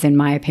 which is, in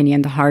my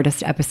opinion, the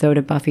hardest episode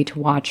of Buffy to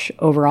watch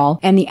overall,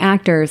 and the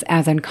actors,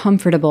 as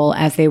uncomfortable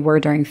as they were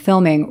during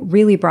filming,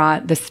 really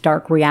brought the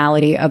stark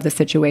reality of the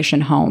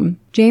situation home.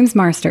 James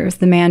Marsters,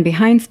 the man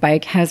behind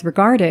Spike, has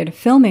regarded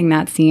filming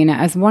that scene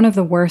as one of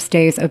the worst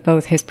days of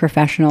both his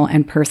professional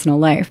and personal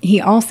life.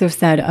 He also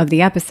said of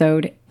the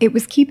episode, "It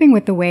was keeping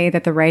with the way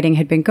that the writing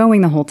had been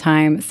going the whole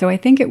time, so I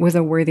think it was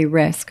a worthy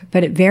risk,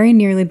 but it very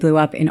nearly blew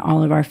up in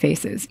all of our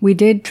faces. We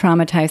did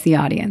traumatize the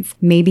audience,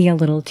 maybe a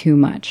little too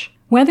much."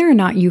 Whether or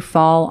not you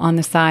fall on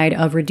the side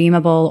of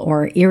redeemable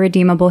or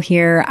irredeemable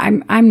here,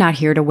 I'm not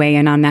here to weigh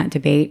in on that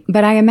debate,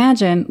 but I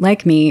imagine,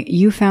 like me,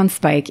 you found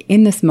Spike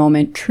in this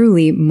moment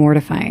truly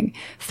mortifying.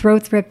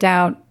 Throats ripped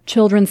out,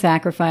 children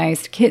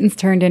sacrificed, kittens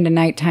turned into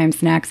nighttime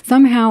snacks.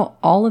 Somehow,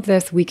 all of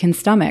this we can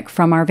stomach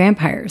from our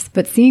vampires.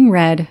 But Seeing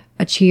Red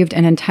achieved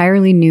an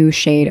entirely new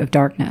shade of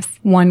darkness,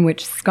 one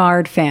which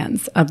scarred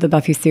fans of the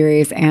Buffy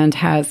series and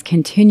has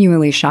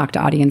continually shocked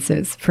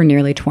audiences for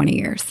nearly 20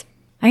 years.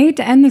 I hate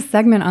to end this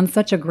segment on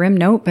such a grim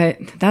note, but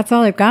that's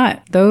all I've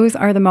got. Those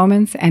are the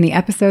moments and the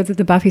episodes of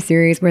the Buffy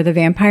series where the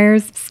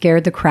vampires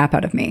scared the crap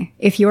out of me.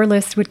 If your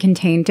list would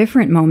contain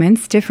different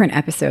moments, different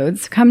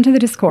episodes, come to the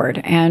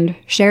Discord and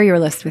share your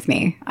list with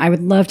me. I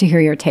would love to hear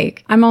your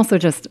take. I'm also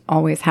just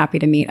always happy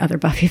to meet other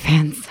Buffy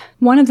fans.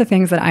 One of the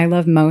things that I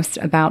love most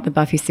about the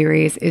Buffy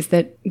series is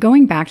that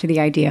going back to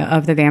the idea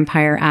of the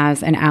vampire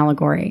as an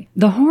allegory,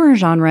 the horror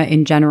genre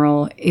in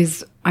general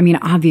is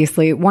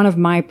obviously one of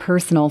my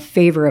personal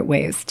favorite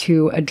ways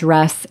to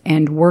address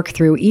and work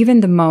through even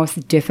the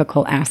most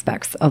difficult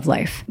aspects of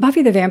life.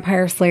 Buffy the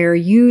Vampire Slayer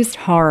used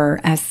horror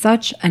as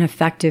such an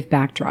effective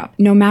backdrop.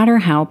 No matter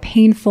how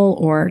painful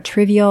or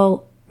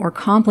trivial or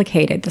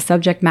complicated the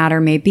subject matter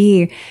may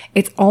be,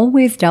 it's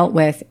always dealt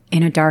with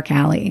in a dark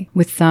alley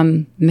with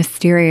some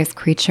mysterious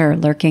creature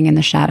lurking in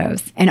the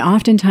shadows. And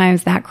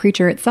oftentimes that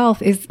creature itself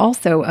is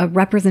also a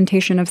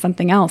representation of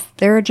something else.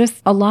 There are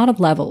just a lot of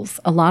levels,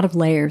 a lot of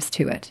layers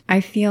to it. I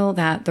feel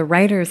that the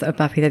writers of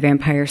Buffy the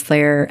Vampire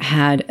Slayer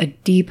had a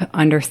deep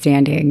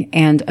understanding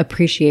and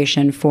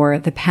appreciation for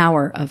the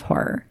power of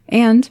horror,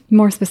 and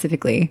more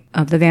specifically,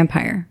 of the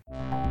vampire.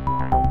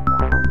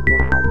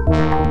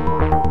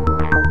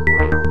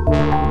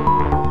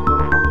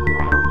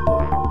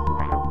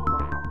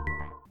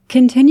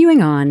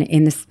 Continuing on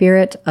in the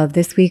spirit of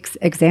this week's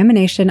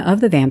examination of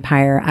the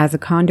vampire as a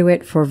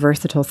conduit for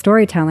versatile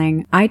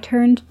storytelling, I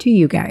turned to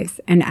you guys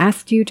and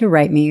asked you to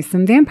write me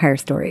some vampire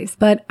stories.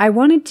 But I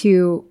wanted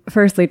to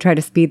firstly try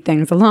to speed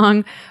things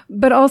along,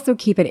 but also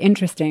keep it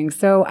interesting.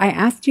 So I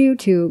asked you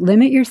to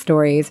limit your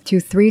stories to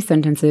 3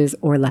 sentences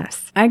or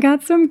less. I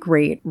got some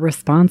great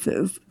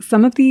responses.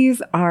 Some of these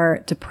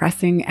are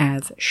depressing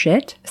as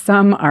shit.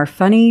 Some are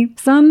funny.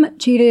 Some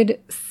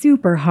cheated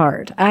super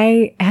hard.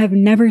 I have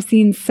never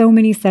seen so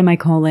many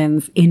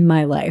semicolons in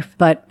my life,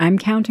 but I'm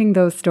counting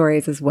those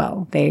stories as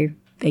well. They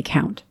they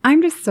count.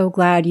 I'm just so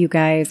glad you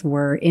guys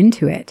were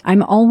into it.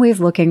 I'm always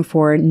looking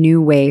for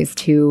new ways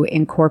to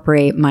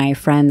incorporate my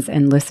friends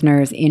and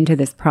listeners into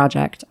this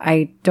project.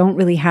 I don't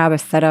really have a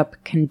setup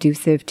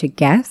conducive to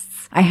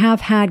guests. I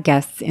have had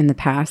guests in the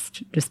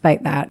past,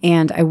 despite that,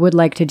 and I would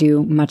like to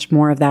do much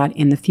more of that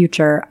in the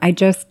future. I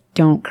just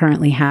don't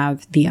currently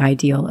have the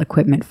ideal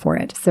equipment for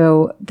it.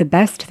 So the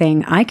best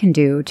thing I can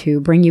do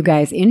to bring you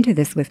guys into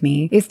this with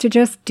me is to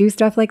just do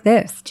stuff like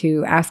this,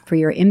 to ask for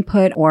your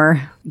input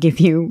or give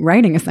you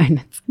writing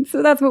assignments.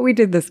 So that's what we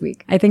did this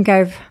week. I think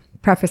I've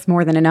prefaced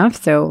more than enough,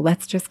 so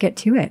let's just get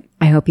to it.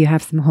 I hope you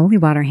have some holy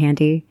water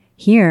handy.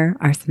 Here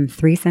are some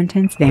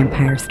 3-sentence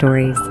vampire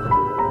stories.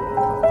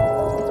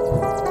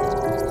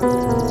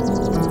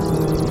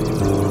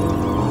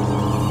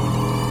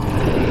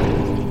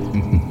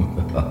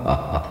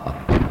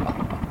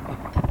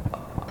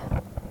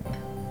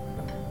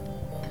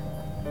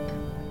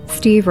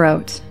 Steve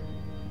wrote,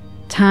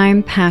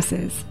 "Time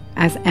passes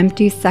as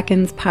empty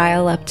seconds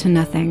pile up to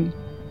nothing.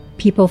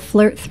 People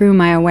flirt through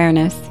my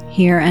awareness,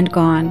 here and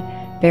gone,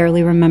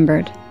 barely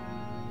remembered.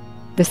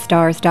 The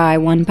stars die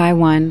one by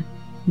one,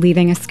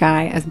 leaving a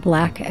sky as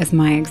black as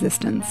my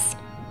existence."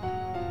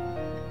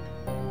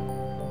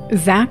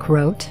 Zach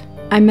wrote,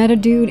 "I met a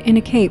dude in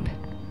a cape.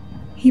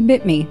 He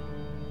bit me.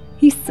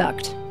 He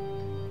sucked."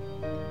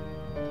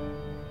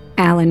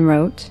 Alan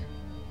wrote,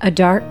 "A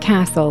dark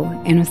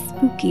castle in a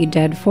spooky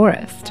dead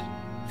forest.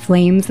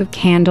 Flames of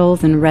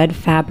candles and red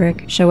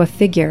fabric show a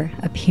figure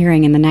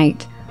appearing in the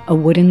night. A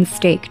wooden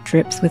stake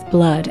drips with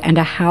blood, and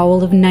a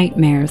howl of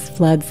nightmares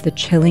floods the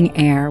chilling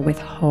air with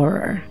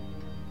horror."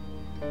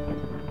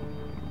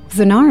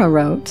 Zanara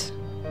wrote,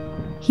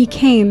 "He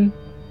came,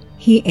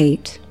 he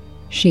ate,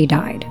 she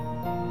died."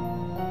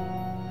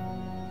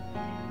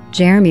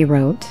 Jeremy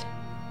wrote,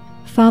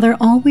 "Father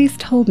always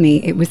told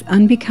me it was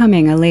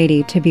unbecoming a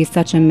lady to be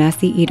such a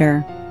messy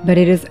eater. But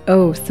it is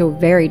oh so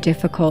very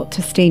difficult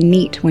to stay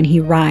neat when he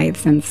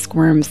writhes and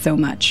squirms so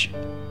much."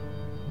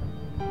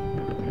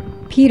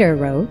 Peter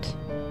wrote,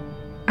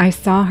 "I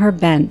saw her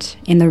bent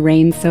in the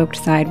rain-soaked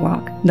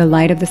sidewalk, the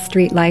light of the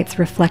streetlights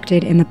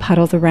reflected in the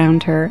puddles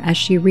around her as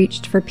she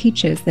reached for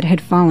peaches that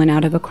had fallen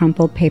out of a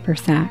crumpled paper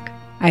sack.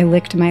 I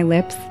licked my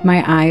lips,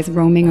 my eyes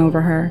roaming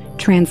over her,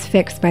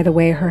 transfixed by the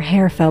way her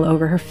hair fell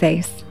over her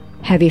face,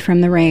 heavy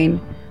from the rain,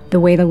 the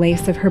way the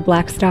lace of her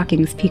black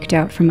stockings peeked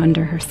out from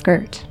under her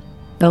skirt.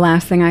 The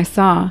last thing I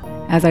saw,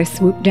 as I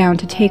swooped down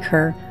to take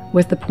her,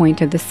 was the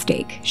point of the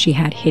stake she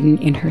had hidden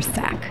in her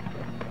sack."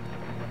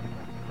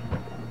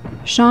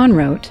 Sean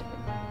wrote,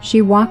 "She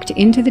walked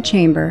into the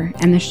chamber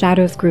and the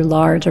shadows grew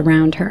large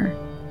around her.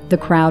 The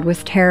crowd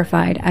was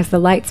terrified as the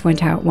lights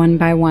went out one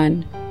by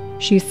one.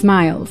 She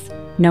smiles,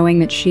 knowing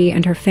that she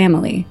and her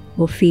family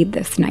will feed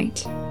this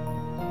night."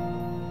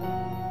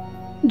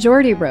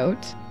 Jordy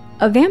wrote,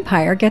 "A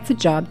vampire gets a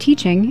job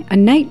teaching a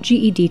night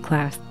GED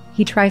class.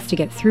 He tries to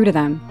get through to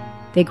them.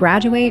 They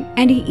graduate,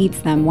 and he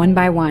eats them one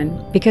by one,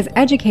 because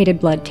educated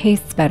blood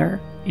tastes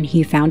better, and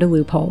he found a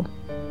loophole."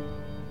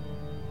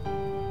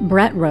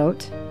 Brett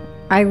wrote,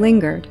 "I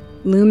lingered,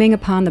 looming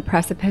upon the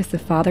precipice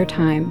of Father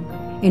Time,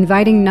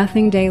 inviting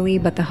nothing daily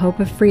but the hope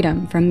of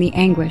freedom from the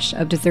anguish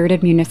of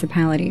deserted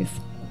municipalities.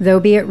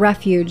 Though be it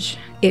refuge,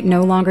 it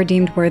no longer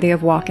deemed worthy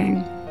of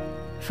walking.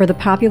 For the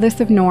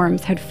populace of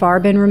norms had far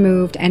been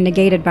removed and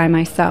negated by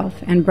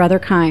myself and brother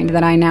kind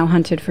that I now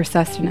hunted for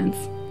sustenance.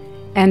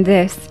 And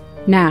this,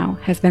 now,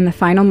 has been the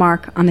final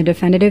mark on the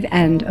definitive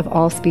end of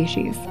all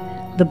species,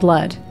 the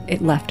blood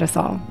it left us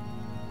all."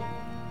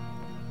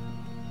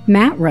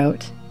 Matt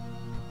wrote,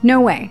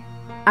 "No way.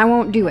 I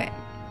won't do it.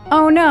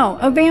 Oh no,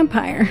 a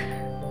vampire."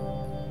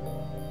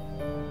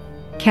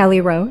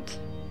 Kelly wrote,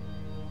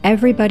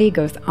 "Everybody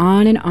goes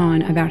on and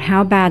on about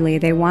how badly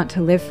they want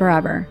to live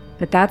forever,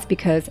 but that's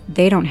because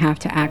they don't have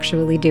to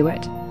actually do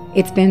it.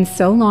 It's been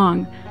so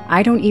long,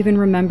 I don't even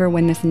remember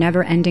when this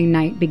never-ending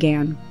night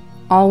began.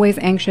 Always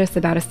anxious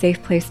about a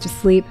safe place to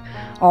sleep,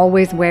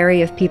 always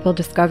wary of people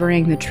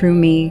discovering the true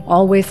me,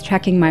 always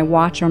checking my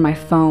watch or my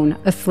phone,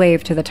 a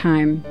slave to the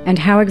time, and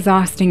how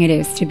exhausting it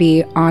is to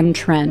be on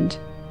trend.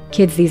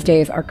 Kids these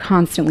days are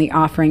constantly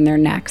offering their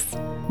necks,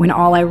 when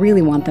all I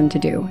really want them to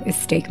do is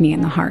stake me in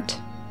the heart."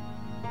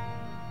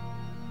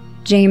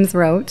 James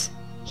wrote,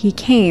 "He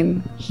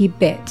came, he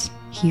bit,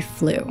 he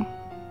flew."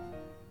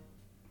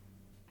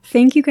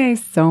 Thank you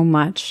guys so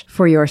much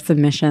for your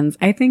submissions.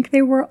 I think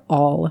they were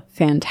all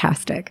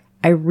fantastic.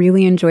 I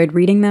really enjoyed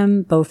reading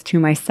them, both to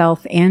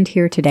myself and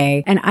here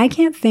today, and I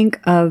can't think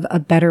of a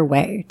better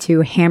way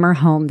to hammer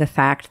home the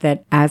fact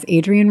that, as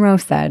Adrienne Rowe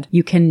said,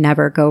 you can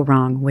never go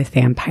wrong with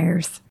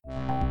vampires.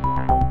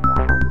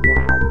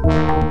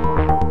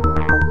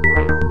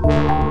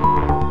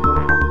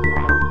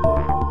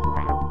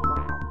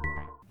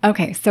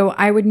 Okay, so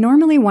I would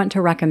normally want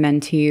to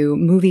recommend to you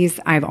movies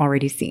I've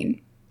already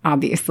seen.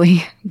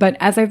 obviously. But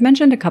as I've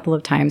mentioned a couple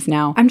of times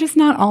now, I'm just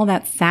not all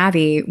that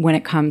savvy when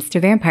it comes to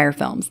vampire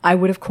films. I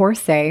would, of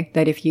course, say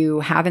that if you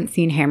haven't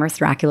seen Hammer's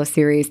Dracula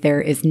series,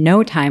 there is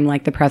no time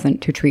like the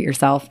present to treat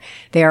yourself.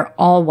 They are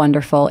all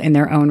wonderful in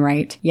their own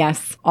right.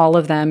 Yes, all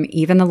of them,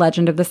 even The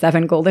Legend of the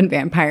Seven Golden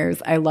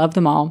Vampires. I love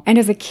them all. And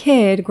as a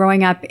kid,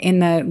 growing up in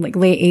the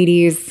late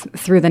 80s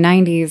through the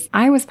 90s,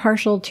 I was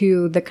partial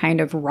to the kind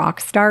of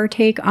rock star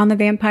take on the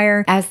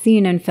vampire, as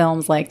seen in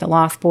films like The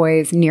Lost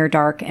Boys, Near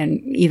Dark,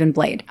 and even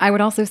Blade. I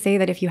would also say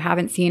that if you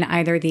haven't seen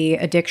either The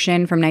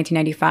Addiction from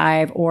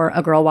 1995 or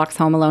A Girl Walks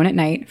Home Alone at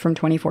Night from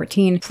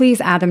 2014,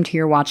 please add them to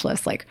your watch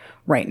list,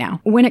 right now.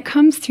 When it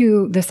comes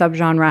to the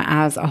subgenre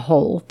as a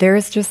whole, there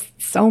is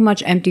just so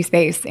much empty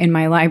space in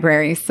my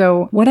library.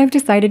 So what I've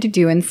decided to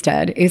do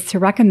instead is to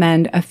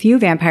recommend a few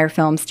vampire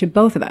films to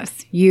both of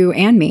us, you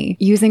and me,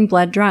 using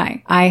Bled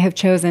Dry. I have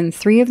chosen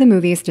 3 of the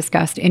movies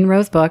discussed in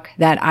Ro's book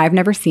that I've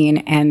never seen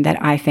and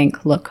that I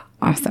think look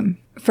awesome.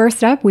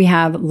 First up, we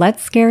have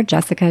Let's Scare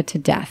Jessica to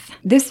Death.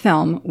 This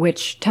film,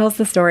 which tells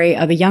the story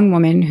of a young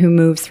woman who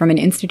moves from an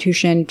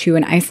institution to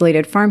an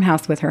isolated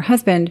farmhouse with her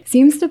husband,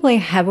 seems to play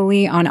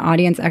heavily on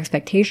audience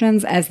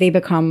expectations as they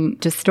become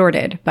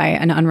distorted by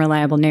an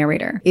unreliable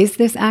narrator. Is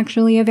this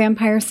actually a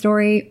vampire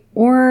story?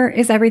 Or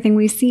is everything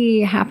we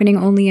see happening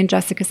only in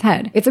Jessica's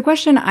head? It's a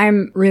question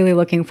I'm really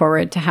looking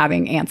forward to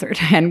having answered,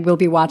 and we'll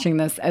be watching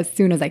this as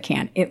soon as I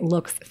can. It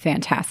looks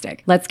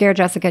fantastic. Let's Scare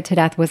Jessica to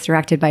Death was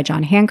directed by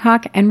John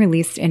Hancock and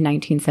released in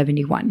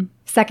 1971.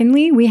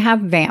 Secondly, we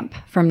have Vamp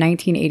from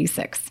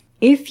 1986.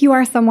 If you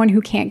are someone who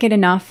can't get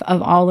enough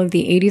of all of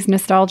the 80s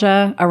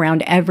nostalgia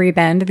around every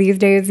bend these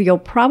days, you'll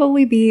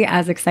probably be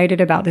as excited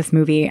about this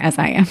movie as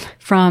I am.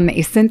 From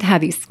a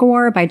synth-heavy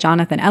score by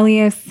Jonathan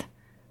Elias,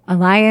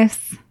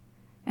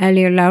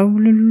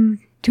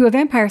 to a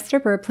vampire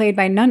stripper played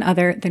by none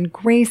other than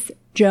Grace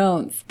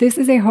Jones. This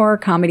is a horror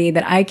comedy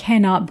that I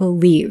cannot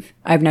believe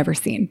I've never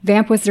seen.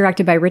 Vamp was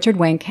directed by Richard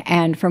Wenk,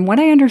 and from what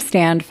I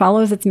understand,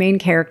 follows its main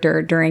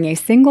character during a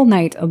single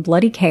night of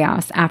bloody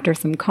chaos after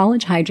some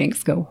college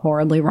hijinks go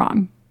horribly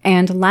wrong.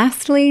 And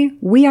lastly,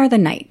 We Are the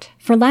Night.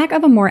 For lack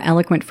of a more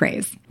eloquent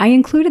phrase, I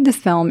included this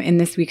film in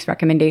this week's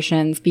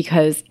recommendations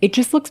because it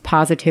just looks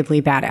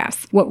positively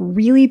badass. What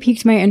really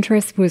piqued my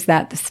interest was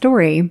that the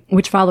story,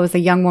 which follows a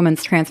young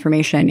woman's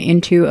transformation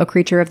into a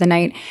creature of the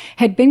night,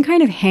 had been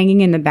kind of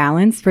hanging in the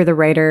balance for the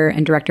writer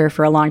and director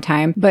for a long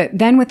time. But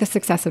then with the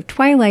success of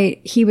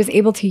Twilight, he was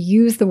able to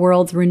use the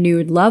world's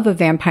renewed love of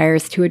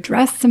vampires to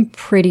address some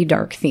pretty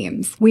dark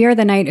themes. We Are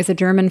the Night is a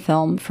German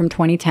film from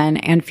 2010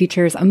 and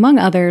features, among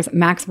others,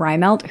 Max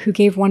Reinfeldt, who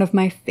gave one of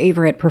my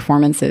favorite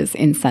performances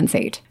in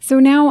Sense8. So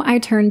now I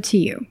turn to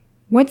you.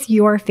 What's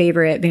your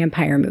favorite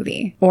vampire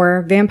movie?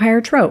 Or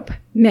vampire trope,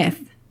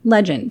 myth,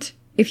 legend?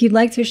 If you'd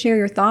like to share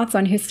your thoughts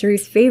on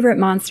history's favorite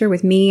monster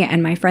with me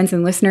and my friends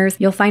and listeners,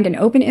 you'll find an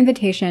open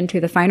invitation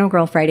to the Final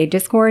Girl Friday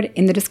Discord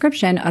in the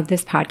description of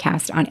this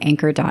podcast on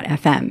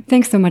Anchor.fm.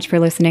 Thanks so much for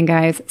listening,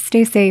 guys.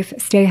 Stay safe,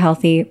 stay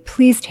healthy,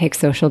 please take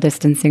social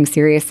distancing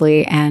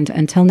seriously, and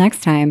until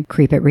next time,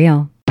 creep it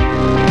real.